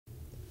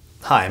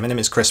Hi, my name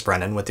is Chris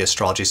Brennan with the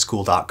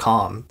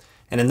astrologyschool.com,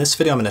 and in this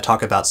video I'm going to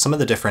talk about some of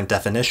the different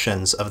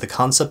definitions of the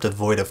concept of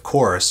void of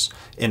course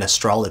in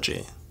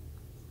astrology.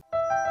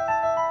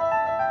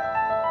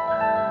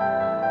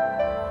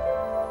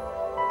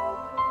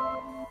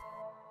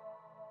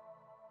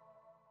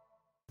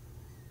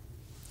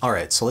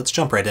 Alright, so let's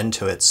jump right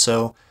into it.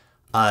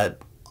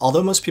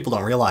 Although most people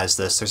don't realize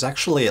this, there's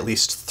actually at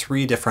least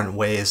 3 different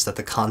ways that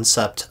the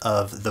concept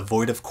of the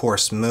void of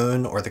course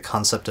moon, or the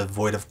concept of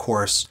void of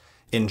course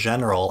in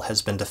general,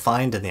 has been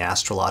defined in the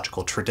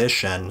astrological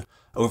tradition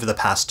over the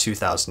past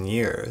 2,000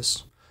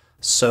 years.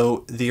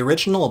 So the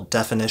original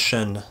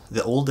definition,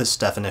 the oldest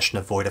definition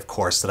of void of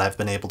course that I've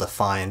been able to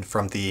find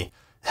from the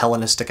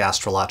Hellenistic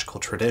astrological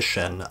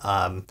tradition,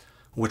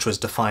 which was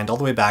defined all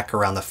the way back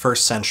around the 1st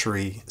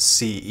century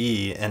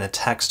CE in a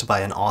text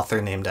by an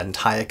author named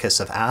Antiochus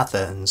of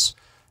Athens,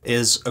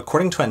 is,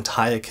 according to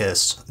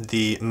Antiochus,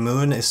 the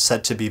moon is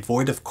said to be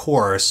void of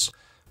course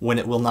when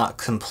it will not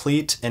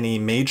complete any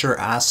major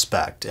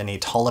aspect, any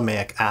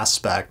Ptolemaic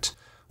aspect,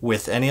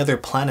 with any other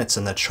planets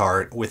in the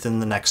chart within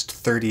the next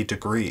 30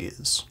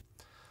 degrees.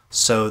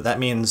 So that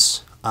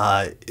means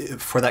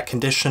for that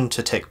condition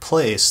to take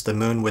place, the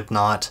moon would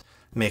not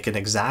make an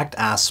exact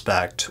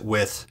aspect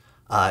with,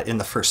 in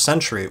the 1st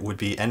century, it would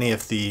be any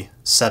of the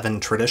 7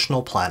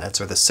 traditional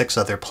planets, or the 6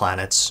 other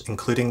planets,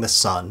 including the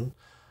sun,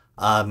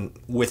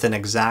 with an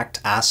exact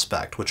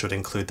aspect, which would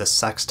include the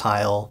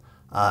sextile,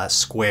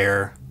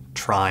 square,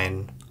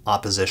 trine,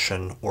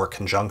 opposition, or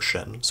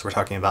conjunction. So we're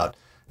talking about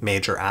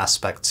major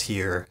aspects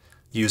here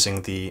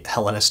using the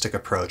Hellenistic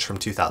approach from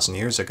 2,000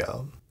 years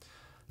ago.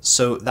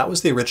 So that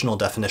was the original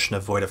definition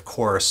of void of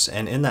course,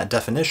 and in that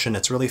definition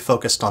it's really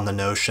focused on the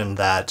notion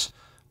that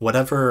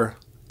whatever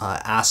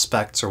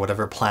aspects or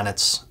whatever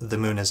planets the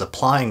moon is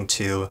applying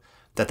to,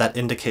 that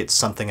indicates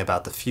something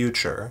about the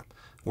future,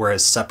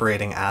 whereas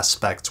separating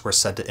aspects were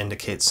said to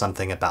indicate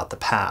something about the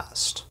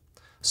past.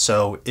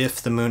 So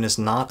if the moon is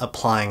not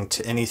applying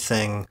to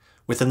anything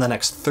within the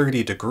next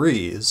 30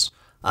 degrees,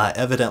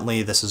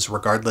 evidently this is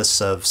regardless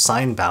of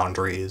sign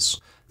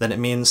boundaries, then it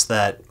means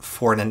that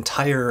for an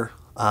entire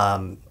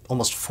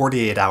almost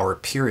 48-hour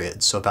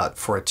period, so about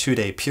for a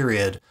 2-day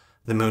period,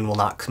 the moon will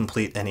not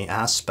complete any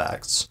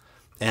aspects.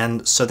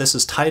 And so this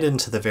is tied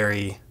into the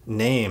very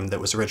name that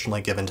was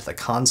originally given to the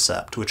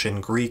concept, which in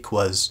Greek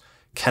was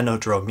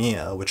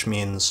kenodromia, which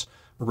means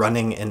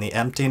running in the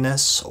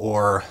emptiness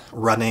or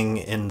running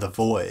in the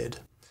void.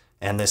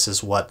 And this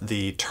is what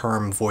the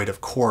term void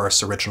of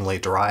course originally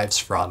derives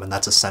from, and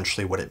that's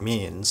essentially what it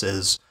means,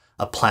 is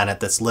a planet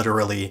that's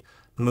literally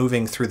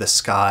moving through the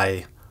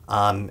sky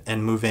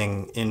and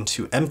moving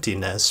into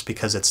emptiness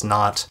because it's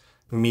not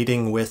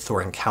meeting with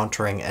or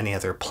encountering any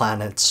other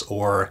planets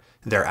or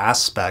their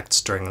aspects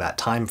during that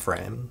time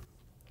frame.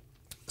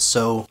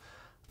 So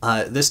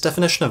this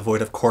definition of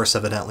void of course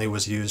evidently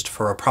was used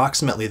for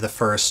approximately the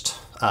first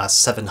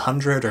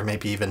 700 or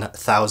maybe even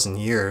 1,000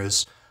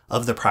 years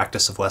of the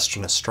practice of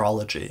Western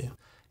astrology.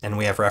 And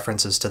we have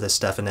references to this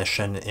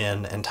definition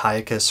in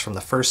Antiochus from the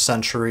 1st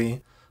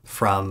century,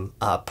 from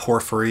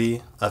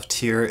Porphyry of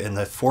Tyre in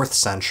the 4th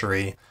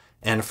century,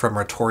 and from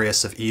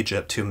Rhetorius of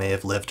Egypt, who may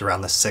have lived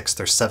around the 6th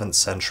or 7th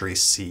century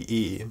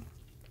CE.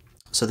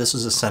 So this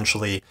is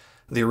essentially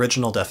the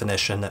original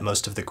definition that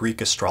most of the Greek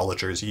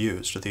astrologers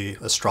used, or the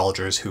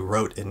astrologers who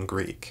wrote in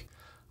Greek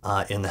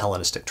in the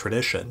Hellenistic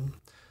tradition.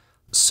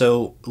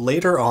 So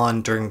later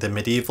on, during the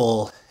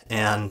medieval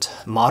and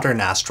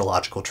modern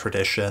astrological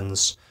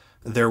traditions,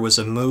 there was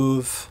a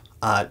move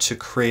to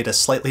create a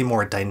slightly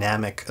more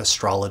dynamic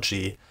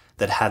astrology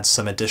that had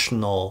some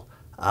additional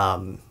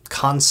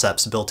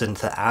concepts built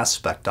into the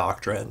aspect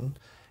doctrine.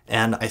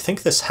 And I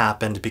think this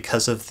happened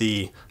because of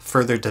the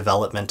further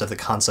development of the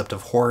concept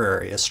of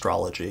horary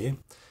astrology.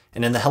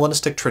 And in the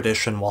Hellenistic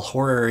tradition, while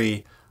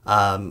horary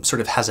sort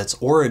of has its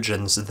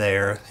origins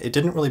there, it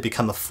didn't really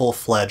become a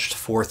full-fledged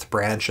 4th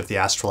branch of the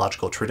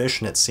astrological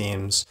tradition, it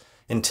seems,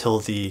 until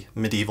the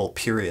medieval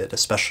period,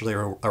 especially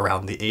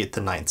around the 8th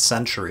and 9th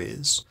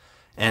centuries.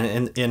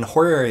 And in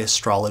horary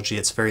astrology,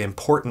 it's very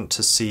important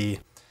to see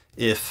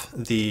if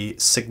the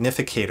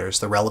significators,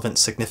 the relevant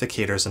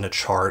significators in a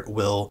chart,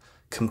 will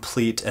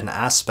complete an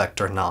aspect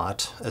or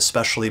not,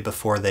 especially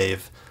before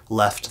they've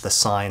left the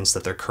signs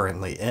that they're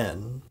currently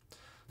in.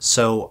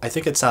 So I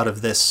think it's out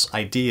of this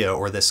idea,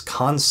 or this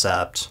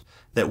concept,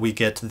 that we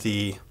get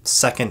the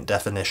second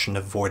definition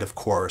of void of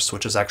course,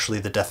 which is actually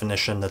the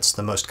definition that's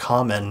the most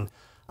common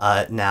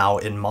now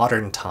in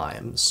modern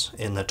times,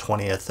 in the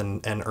 20th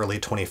and early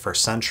 21st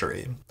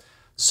century.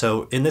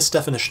 So in this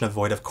definition of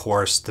void of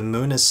course, the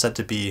moon is said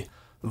to be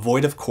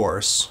void of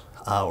course,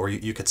 or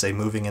you could say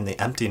moving in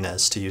the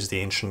emptiness, to use the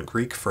ancient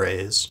Greek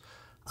phrase,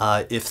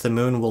 if the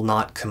moon will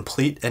not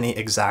complete any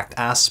exact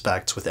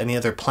aspects with any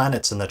other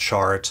planets in the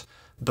chart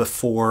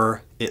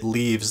before it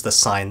leaves the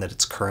sign that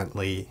it's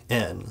currently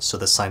in, so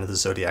the sign of the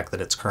zodiac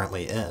that it's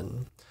currently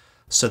in.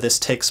 So this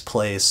takes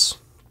place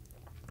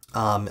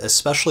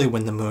especially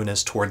when the moon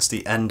is towards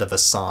the end of a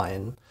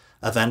sign.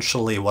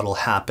 Eventually what will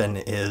happen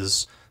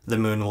is the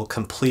moon will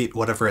complete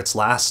whatever its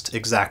last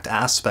exact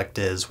aspect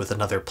is with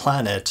another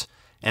planet,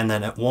 and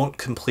then it won't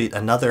complete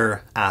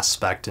another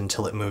aspect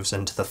until it moves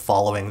into the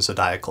following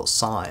zodiacal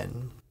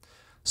sign.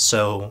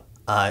 So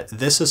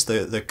this is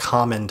the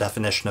common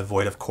definition of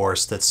void of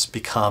course that's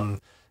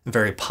become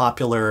very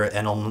popular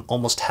and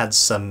almost had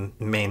some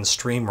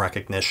mainstream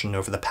recognition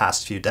over the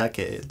past few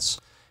decades.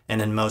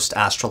 And in most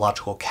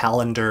astrological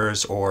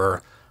calendars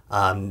or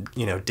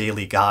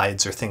daily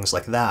guides or things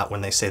like that,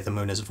 when they say the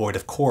moon is void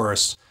of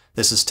course,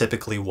 this is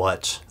typically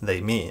what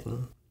they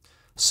mean.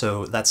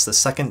 So that's the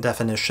second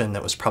definition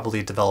that was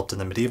probably developed in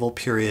the medieval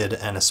period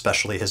and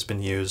especially has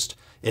been used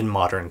in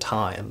modern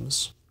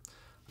times.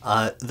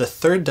 The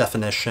third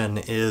definition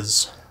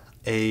is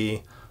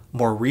a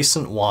more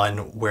recent one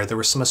where there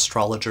were some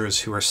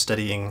astrologers who were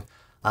studying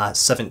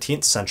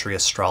 17th century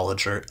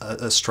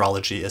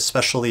astrology,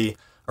 especially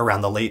around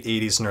the late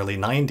 80s and early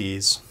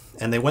 90s,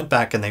 and they went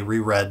back and they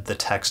reread the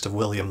text of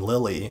William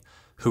Lilly,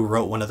 who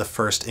wrote one of the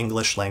first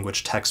English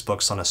language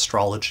textbooks on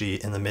astrology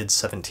in the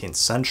mid-17th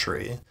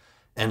century,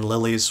 and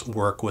Lilly's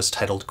work was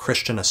titled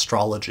Christian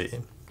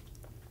Astrology.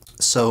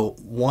 So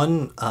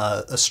one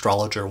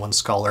astrologer, one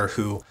scholar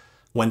who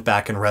went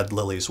back and read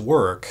Lilly's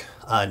work,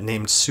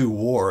 named Sue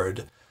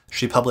Ward,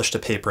 she published a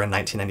paper in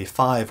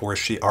 1995 where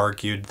she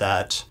argued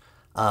that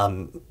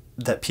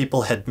that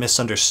people had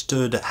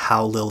misunderstood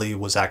how Lilly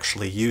was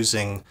actually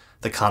using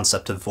the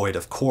concept of void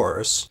of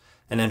course.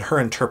 And in her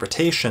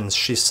interpretations,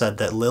 she said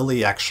that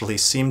Lilly actually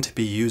seemed to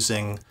be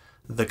using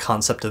the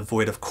concept of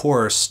void of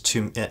course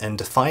and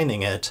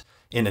defining it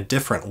in a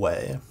different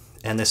way.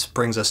 And this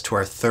brings us to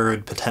our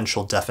third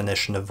potential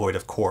definition of void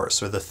of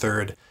course, or the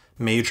third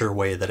major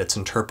way that it's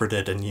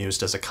interpreted and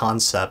used as a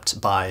concept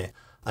by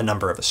a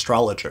number of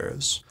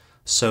astrologers.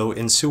 So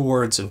in Sue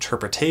Ward's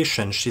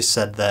interpretation, she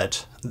said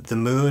that the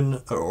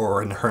moon,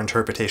 or in her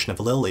interpretation of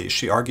Lilly,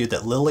 she argued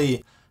that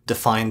Lilly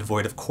defined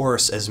void of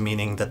course as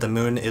meaning that the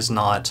moon is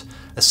not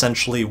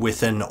essentially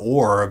within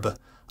orb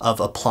of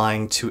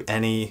applying to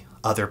any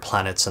other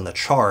planets in the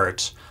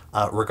chart,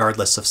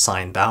 regardless of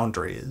sign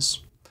boundaries.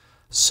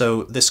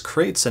 So this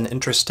creates an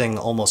interesting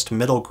almost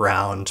middle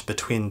ground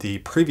between the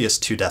previous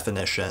two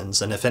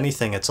definitions, and if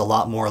anything, it's a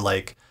lot more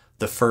like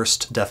the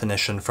first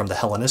definition from the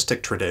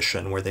Hellenistic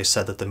tradition, where they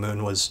said that the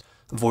moon was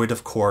void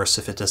of course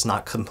if it does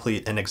not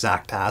complete an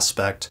exact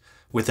aspect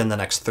within the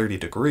next 30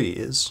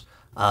 degrees.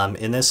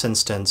 In this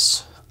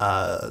instance,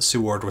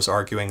 Sue Ward was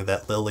arguing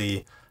that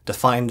Lilly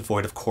defined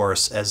void of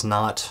course as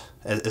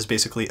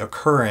basically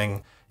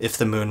occurring if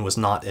the moon was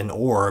not in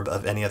orb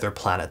of any other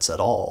planets at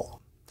all.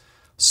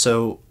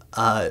 So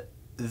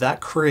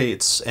that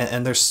creates,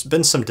 and there's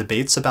been some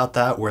debates about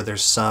that, where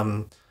there's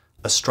some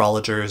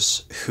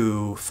astrologers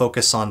who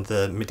focus on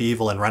the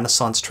medieval and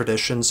Renaissance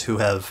traditions who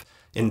have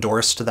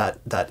endorsed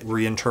that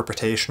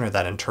reinterpretation or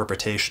that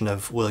interpretation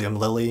of William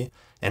Lilly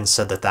and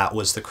said that that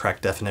was the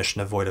correct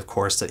definition of void of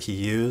course that he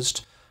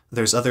used.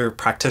 There's other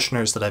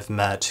practitioners that I've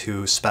met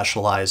who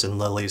specialize in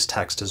Lilly's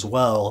text as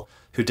well,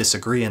 who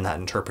disagree in that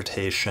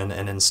interpretation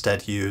and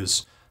instead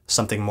use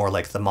something more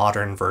like the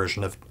modern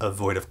version of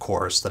void of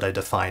course that I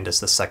defined as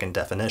the second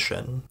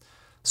definition.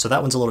 So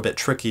that one's a little bit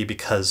tricky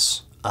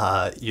because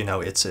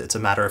it's a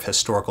matter of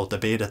historical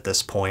debate at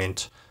this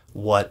point,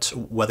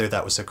 whether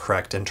that was a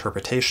correct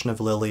interpretation of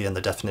Lilly and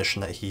the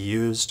definition that he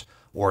used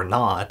or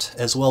not,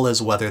 as well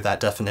as whether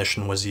that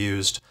definition was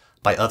used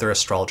by other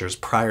astrologers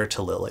prior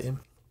to Lilly.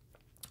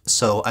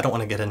 So I don't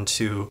want to get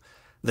into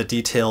the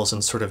details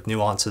and sort of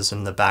nuances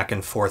and the back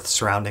and forth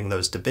surrounding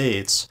those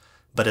debates,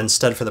 but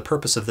instead, for the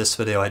purpose of this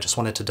video, I just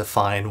wanted to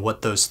define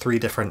what those three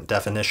different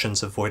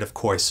definitions of void of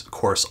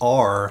course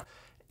are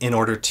in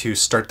order to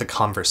start the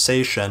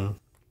conversation,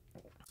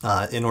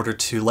 in order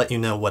to let you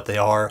know what they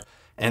are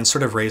and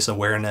sort of raise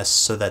awareness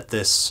so that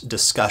this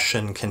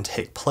discussion can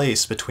take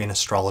place between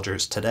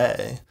astrologers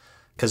today.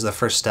 Because the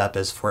first step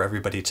is for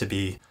everybody to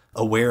be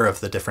aware of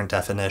the different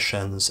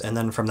definitions, and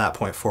then from that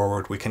point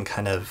forward we can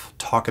kind of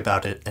talk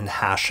about it and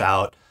hash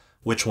out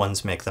which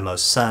ones make the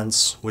most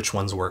sense, which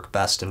ones work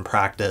best in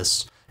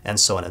practice, and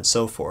so on and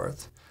so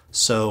forth.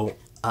 So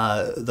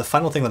the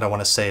final thing that I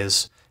want to say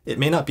is it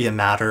may not be a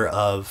matter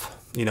of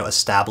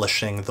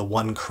establishing the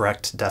one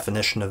correct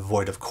definition of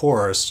void of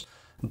course,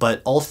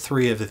 but all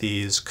three of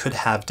these could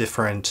have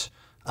different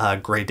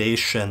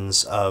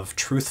gradations of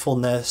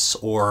truthfulness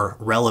or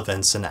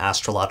relevance in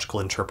astrological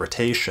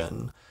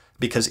interpretation,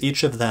 because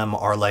each of them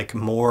are like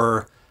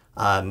more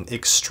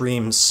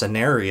extreme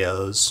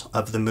scenarios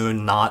of the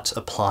moon not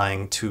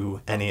applying to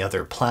any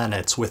other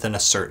planets within a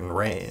certain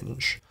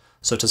range.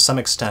 So to some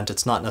extent,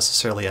 it's not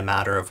necessarily a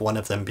matter of one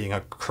of them being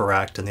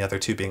correct and the other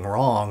two being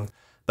wrong,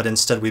 but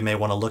instead we may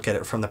want to look at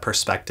it from the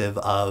perspective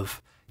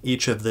of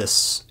each of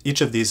these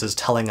is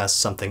telling us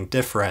something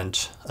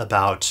different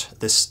about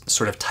this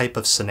sort of type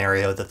of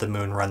scenario that the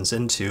moon runs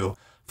into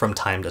from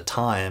time to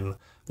time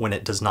when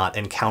it does not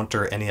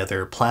encounter any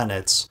other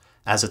planets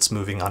as it's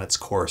moving on its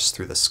course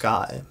through the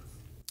sky.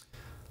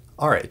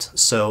 Alright,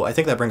 so I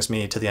think that brings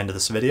me to the end of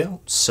this video.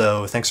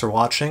 So thanks for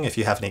watching. If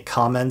you have any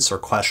comments or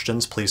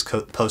questions, please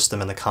post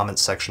them in the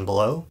comments section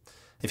below.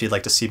 If you'd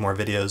like to see more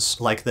videos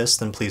like this,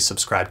 then please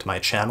subscribe to my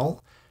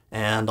channel,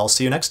 and I'll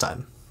see you next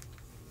time.